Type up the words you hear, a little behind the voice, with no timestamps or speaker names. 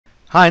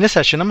Hi, in this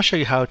session I'm going to show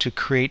you how to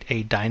create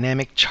a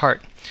dynamic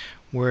chart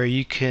where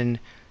you can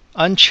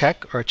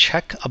uncheck or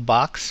check a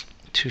box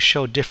to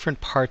show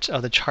different parts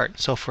of the chart.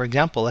 So for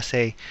example, let's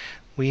say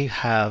we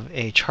have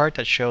a chart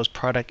that shows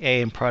product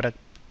A and product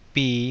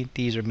B.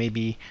 These are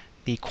maybe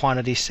the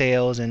quantity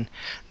sales, and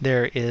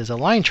there is a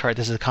line chart.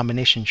 This is a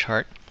combination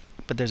chart,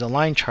 but there's a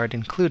line chart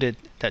included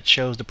that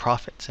shows the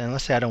profits. And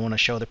let's say I don't want to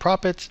show the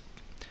profits.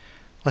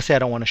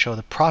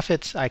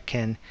 I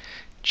can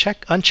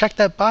uncheck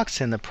that box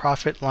and the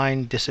profit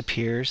line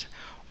disappears.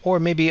 Or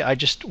maybe I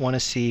just want to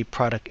see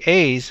product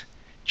A's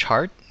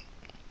chart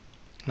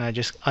and I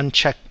just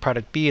uncheck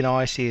product B and all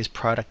I see is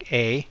product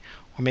A.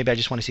 Or maybe I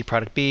just want to see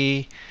product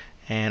B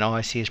and all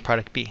I see is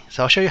product B.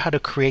 So I'll show you how to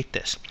create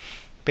this.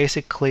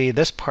 Basically,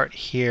 this part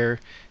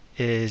here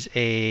is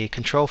a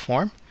control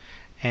form,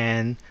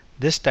 and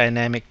this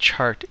dynamic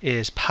chart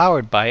is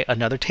powered by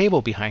another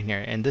table behind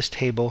here, and this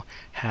table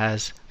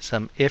has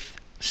some if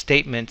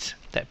statements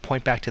that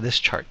point back to this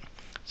chart.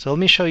 So let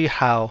me show you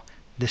how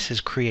this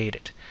is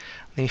created.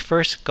 Let me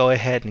first go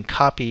ahead and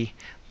copy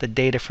the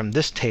data from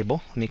this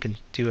table. Let me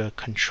do a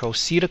Control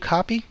C to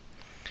copy.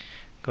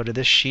 Go to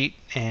this sheet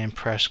and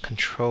press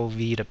Control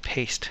V to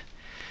paste.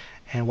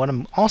 And what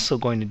I'm also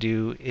going to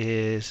do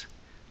is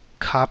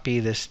copy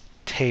this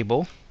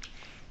table,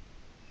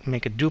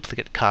 make a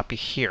duplicate copy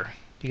here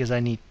because I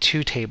need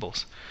two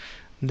tables.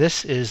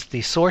 This is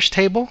the source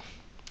table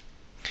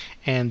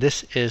and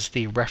this is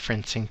the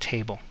referencing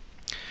table.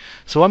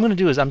 So what I'm going to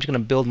do is I'm just going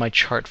to build my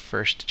chart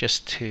first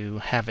just to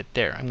have it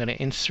there. I'm going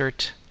to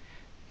insert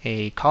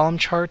a column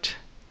chart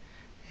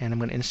and I'm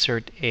going to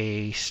insert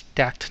a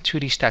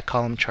 2D stacked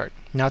column chart.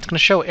 Now it's going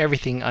to show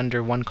everything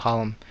under one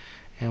column,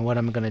 and what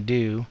I'm going to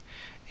do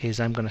is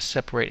I'm going to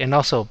separate, and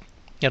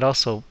it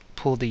also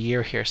pulled the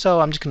year here. So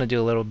I'm just going to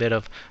do a little bit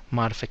of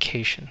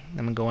modification. I'm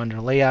going to go under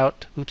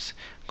layout,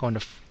 go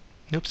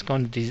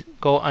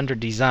under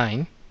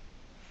design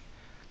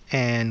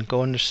and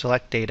go under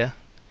select data,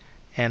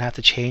 and I have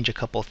to change a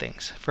couple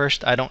things.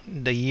 First,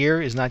 the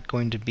year is not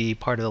going to be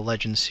part of the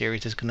legend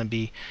series. It's going to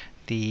be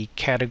the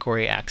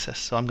category axis.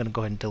 So I'm going to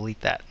go ahead and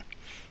delete that.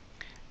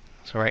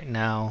 So right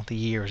now the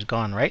year is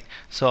gone, right?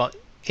 So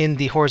in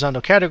the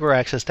horizontal category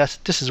axis,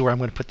 this is where I'm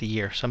going to put the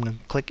year. So I'm going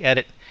to click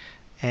edit,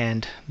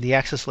 and the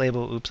axis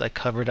label, I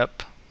covered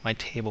up my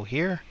table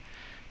here.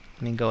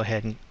 Let me go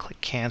ahead and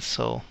click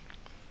cancel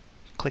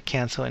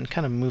and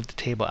kind of move the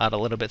table out a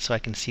little bit so I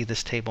can see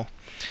this table.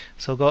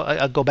 So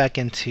I'll go back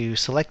into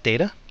select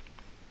data,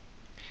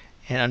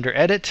 and under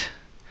edit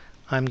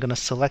I'm going to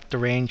select the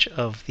range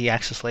of the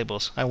axis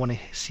labels. I want to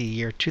see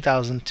year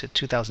 2000 to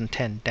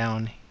 2010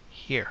 down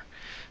here.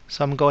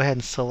 So I'm going to go ahead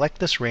and select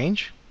this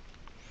range,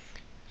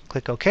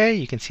 click OK.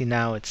 You can see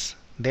now it's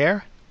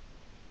there.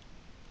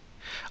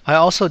 I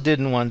also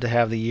didn't want to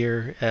have the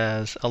year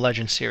as a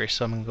legend series,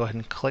 so I'm going to go ahead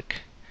and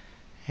click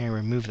and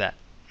remove that.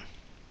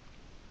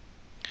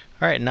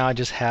 Alright, now I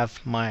just have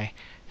my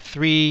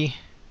 3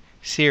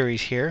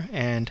 series here,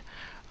 and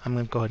I'm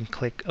going to go ahead and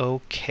click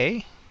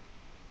OK.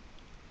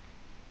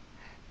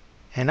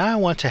 And now I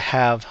want to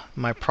have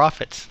my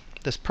profits,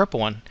 this purple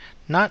one,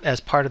 not as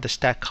part of the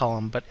stack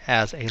column but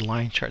as a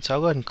line chart. So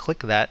I'll go ahead and click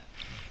that,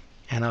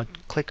 and I'll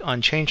click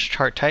on change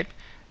chart type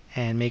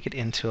and make it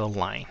into a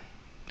line.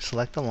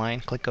 Select the line,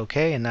 click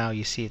OK, and now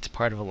you see it's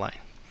part of a line.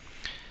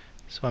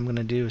 So what I'm going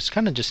to do is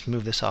kind of just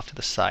move this off to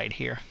the side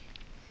here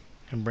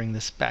and bring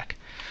this back.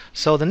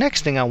 So the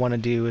next thing I want to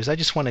do is I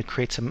just want to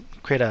create an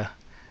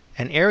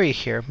area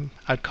here.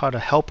 I'd call it a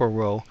helper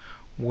row,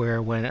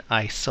 where when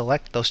I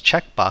select those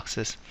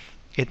checkboxes,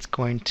 it's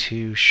going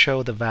to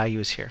show the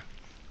values here.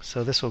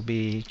 So this will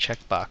be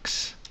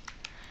checkbox.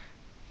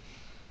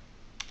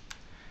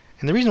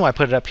 And the reason why I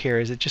put it up here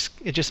is it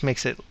just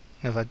makes it,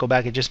 if I go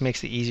back, it just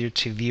makes it easier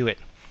to view it.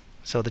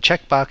 So the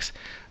checkbox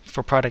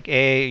for product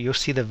A, you'll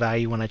see the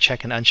value when I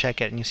check and uncheck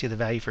it, and you see the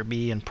value for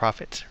B and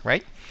profits,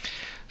 right?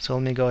 So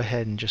let me go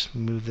ahead and just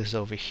move this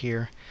over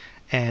here,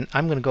 and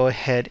I'm going to go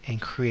ahead and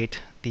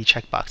create the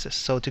checkboxes.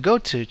 So to go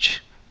to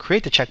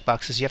create the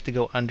checkboxes, you have to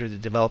go under the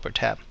developer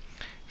tab.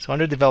 So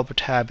under the developer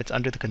tab, it's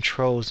under the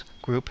controls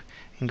group,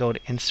 and go to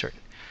insert.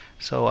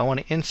 So I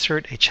want to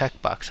insert a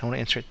checkbox. I want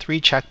to insert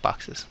 3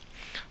 checkboxes.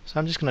 So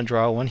I'm just going to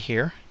draw one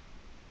here,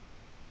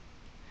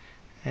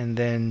 and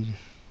then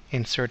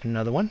insert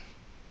another one.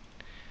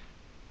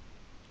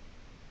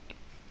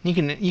 You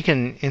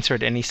can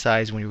insert any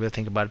size when you really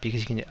think about it,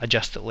 because you can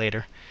adjust it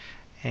later.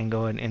 And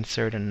go ahead and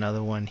insert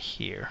another one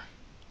here.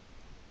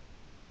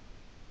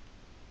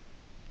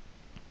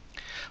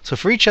 So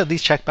for each of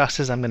these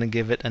checkboxes, I'm going to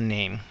give it a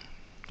name.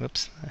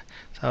 Whoops.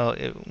 So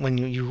when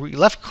you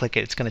left click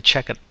it, it's going to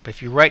check it. But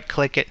if you right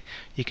click it,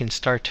 you can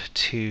start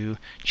to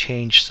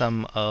change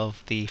some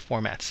of the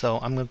formats. So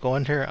I'm going to go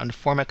under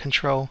format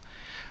control.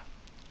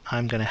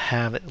 I'm going to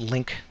have it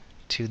link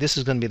to, this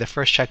is going to be the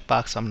first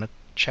checkbox. I'm going to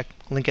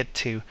link it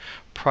to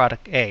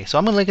product A. So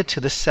I'm going to link it to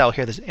this cell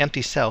here, this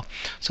empty cell.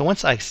 So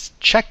once I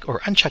check or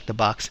uncheck the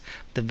box,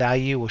 the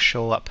value will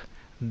show up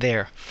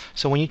there.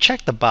 So when you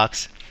check the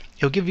box,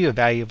 it'll give you a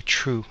value of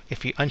true.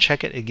 If you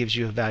uncheck it, it gives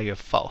you a value of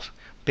false.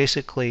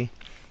 Basically,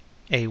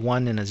 a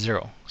 1 and a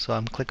 0. So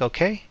I'm click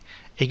OK.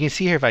 You can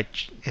see here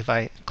if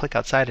I click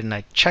outside and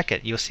I check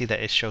it, you'll see that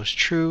it shows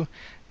true,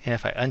 and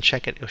if I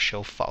uncheck it, it'll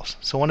show false.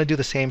 So I want to do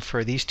the same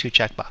for these two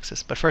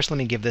checkboxes. But first, let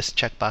me give this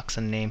checkbox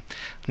a name.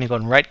 Let me go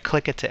and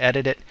right-click it to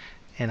edit it,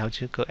 and I'll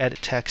just go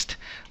Edit Text.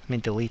 Let me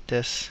delete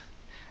this,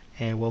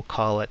 and we'll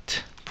call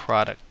it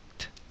Product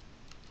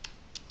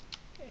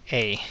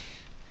A.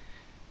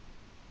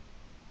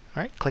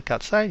 All right, click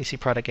outside, you see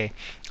Product A.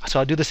 So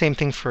I'll do the same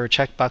thing for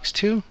checkbox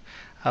 2.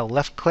 I'll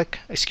right-click,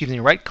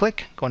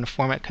 go into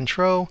Format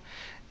Control,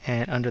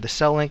 and under the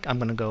cell link, I'm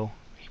going to go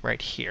right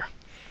here.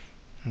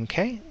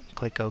 Okay,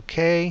 click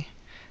OK,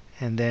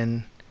 and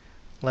then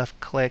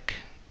left-click,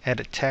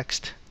 Edit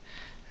Text,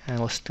 and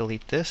let's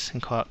delete this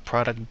and call it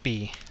Product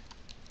B.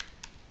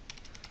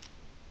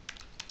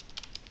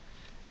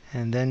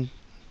 And then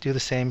do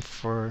the same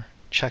for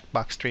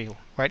checkbox 3.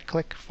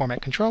 Right-click,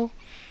 Format Control,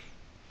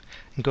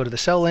 and go to the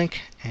cell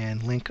link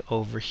and link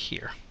over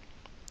here,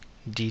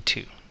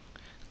 D2.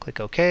 Click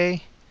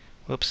OK,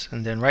 whoops,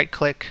 and then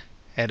right-click,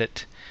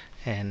 Edit,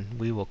 and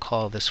we will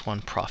call this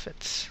one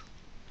Profits.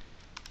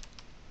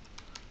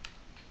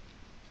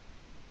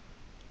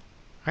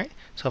 All right,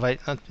 so if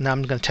now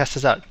I'm going to test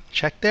this out.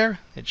 Check there,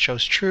 it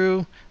shows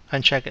true.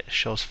 Uncheck it, it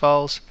shows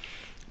false.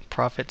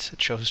 Profits,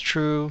 it shows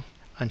true.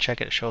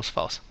 Uncheck it, it shows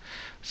false.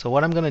 So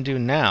what I'm going to do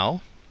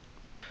now,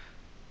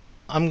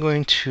 I'm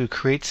going to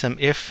create some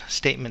if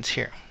statements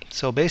here.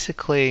 So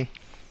basically,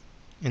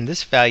 in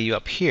this value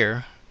up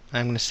here,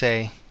 I'm going to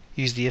say,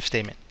 use the if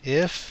statement.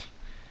 If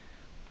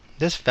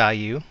this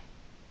value,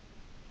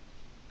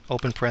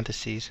 open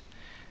parentheses,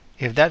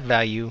 if that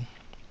value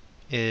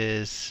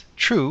is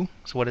true,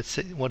 so what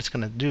it's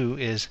going to do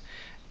is,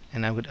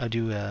 and I'll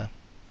do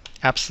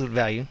absolute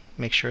value,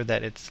 make sure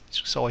that it's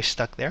always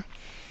stuck there.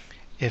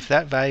 If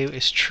that value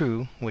is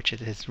true, which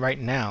it is right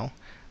now,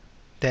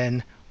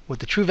 then with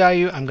the true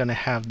value, I'm going to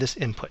have this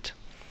input.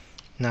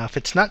 Now, if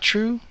it's not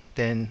true,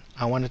 then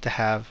I want it to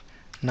have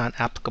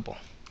non-applicable.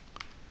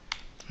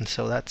 And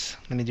so that's,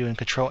 let me do in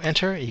Control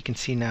Enter. You can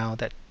see now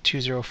that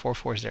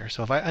 2044 is there.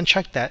 So if I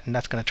uncheck that, and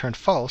that's going to turn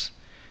false,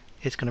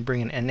 it's going to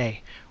bring an NA.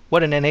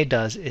 What an NA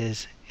does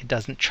is it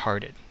doesn't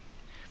chart it.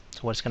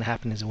 So what's going to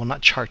happen is it will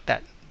not chart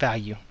that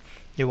value.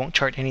 It won't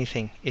chart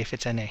anything if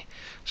it's NA.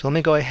 So let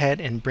me go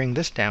ahead and bring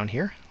this down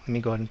here. Let me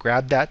go ahead and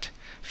grab that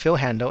fill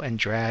handle and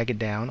drag it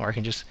down, or I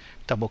can just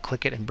double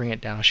click it and bring it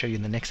down. I'll show you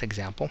in the next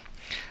example.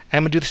 And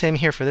I'm going to do the same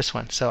here for this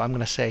one. So I'm going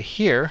to say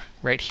here,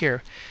 right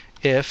here,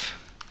 if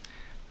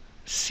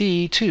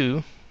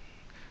C2,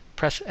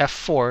 press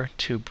F4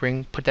 to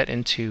put that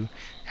into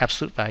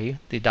absolute value,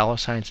 the dollar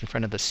signs in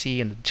front of the C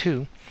and the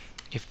 2.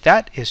 If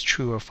that is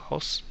true or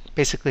false,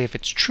 basically if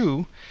it's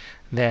true,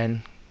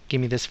 then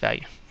give me this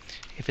value.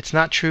 If it's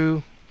not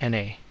true,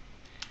 NA.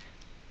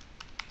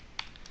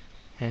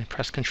 And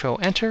press Control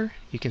Enter.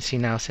 You can see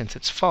now since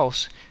it's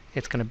false,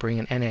 it's going to bring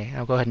an NA.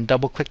 I'll go ahead and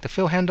double click the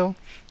fill handle,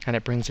 and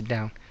it brings it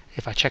down.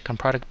 If I check on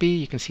product B,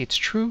 you can see it's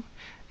true,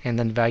 and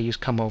then values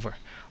come over.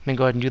 Let me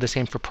go ahead and do the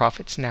same for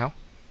profits now.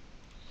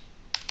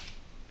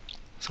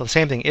 So the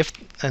same thing, if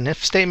an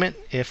if statement,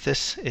 if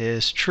this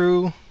is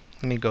true,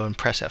 let me go and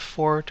press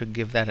F4 to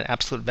give that an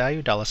absolute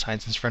value, dollar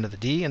signs in front of the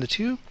D and the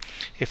 2.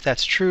 If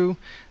that's true,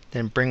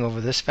 then bring over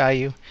this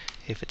value.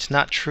 If it's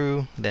not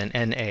true, then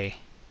NA.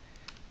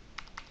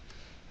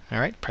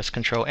 Alright, press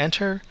Control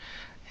Enter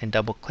and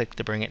double click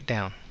to bring it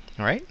down.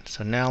 Alright,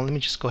 so now let me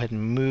just go ahead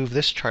and move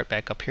this chart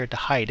back up here to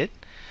hide it.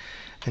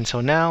 And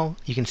so now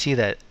you can see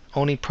that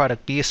only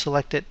product B is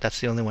selected.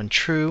 That's the only one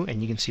true,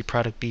 and you can see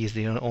product B is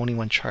the only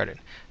one charted.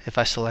 If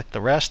I select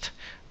the rest,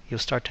 you'll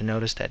start to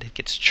notice that it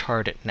gets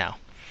charted now.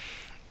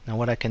 Now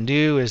what I can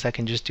do is I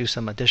can just do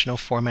some additional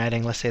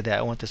formatting. Let's say that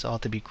I want this all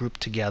to be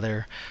grouped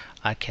together.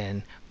 I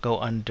can go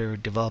under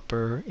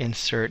Developer,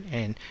 Insert,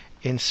 and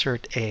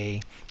insert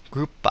a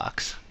group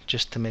box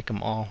just to make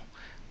them all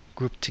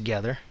grouped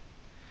together.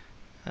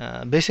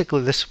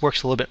 Basically this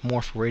works a little bit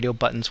more for radio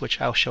buttons,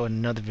 which I'll show in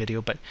another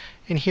video, but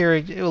in here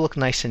it will look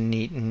nice and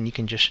neat, and you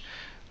can just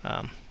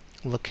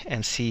look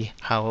and see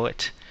how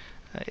it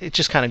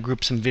just kind of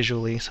groups them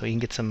visually, so you can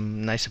get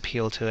some nice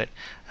appeal to it.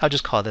 I'll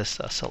just call this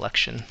a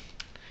selection.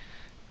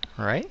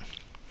 Alright,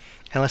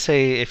 and let's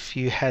say if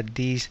you had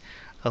these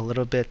a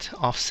little bit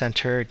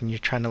off-centered and you're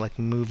trying to like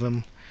move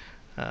them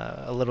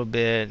a little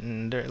bit,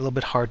 and they're a little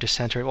bit hard to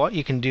center, what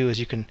you can do is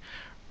you can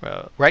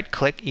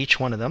right-click each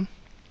one of them,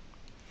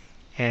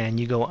 and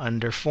you go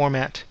under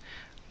Format,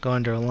 go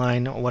under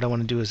Align. What I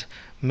want to do is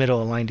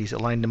middle align these,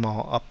 align them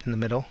all up in the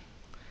middle.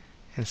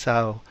 And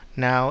so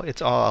now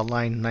it's all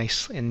aligned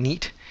nice and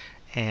neat,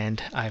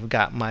 and I've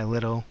got my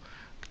little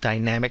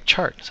dynamic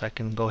chart. So I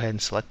can go ahead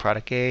and select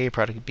product A,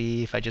 product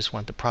B. If I just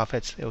want the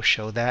profits, it will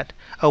show that.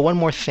 Oh, one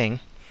more thing.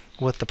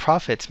 With the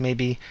profits,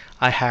 maybe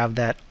I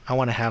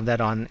want to have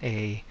that on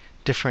a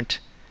different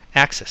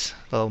axis.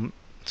 So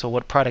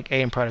what product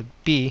A and product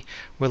B,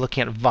 we're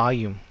looking at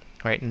volume,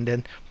 right? And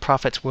then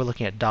profits, we're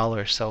looking at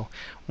dollars. So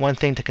one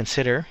thing to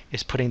consider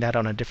is putting that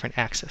on a different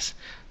axis.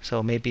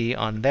 So maybe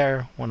on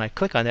there, when I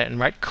click on that and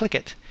right click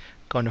it,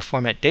 go under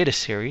Format Data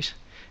Series,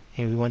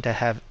 and we want to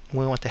have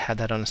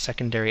that on a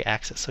secondary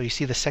axis. So you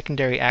see the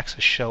secondary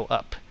axis show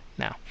up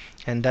now,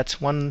 and that's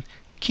one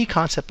key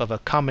concept of a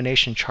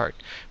combination chart.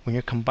 When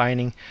you're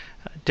combining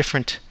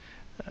different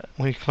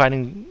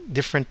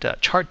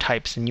chart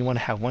types, and you want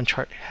to have one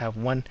chart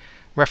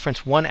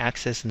reference one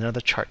axis and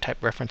another chart type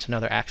reference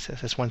another axis.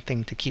 That's one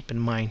thing to keep in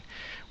mind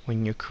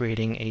when you're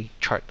creating a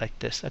chart like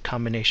this, a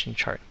combination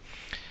chart.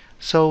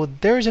 So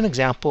there's an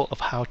example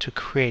of how to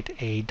create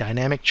a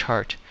dynamic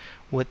chart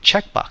with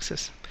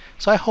checkboxes.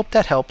 So I hope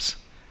that helps.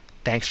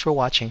 Thanks for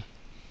watching.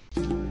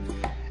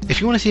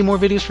 If you want to see more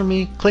videos from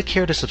me, click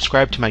here to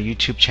subscribe to my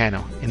YouTube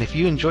channel. And if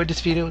you enjoyed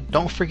this video,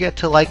 don't forget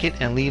to like it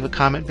and leave a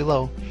comment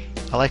below.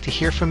 I'd like to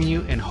hear from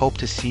you and hope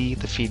to see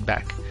the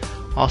feedback.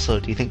 Also,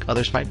 do you think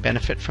others might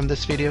benefit from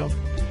this video?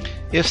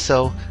 If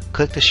so,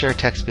 click the share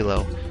text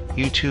below.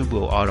 YouTube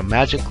will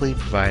automatically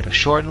provide a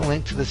shortened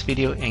link to this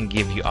video and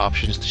give you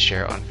options to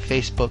share on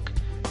Facebook,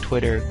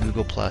 Twitter,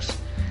 Google+,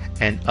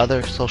 and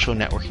other social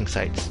networking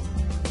sites.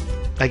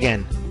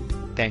 Again,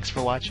 thanks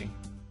for watching.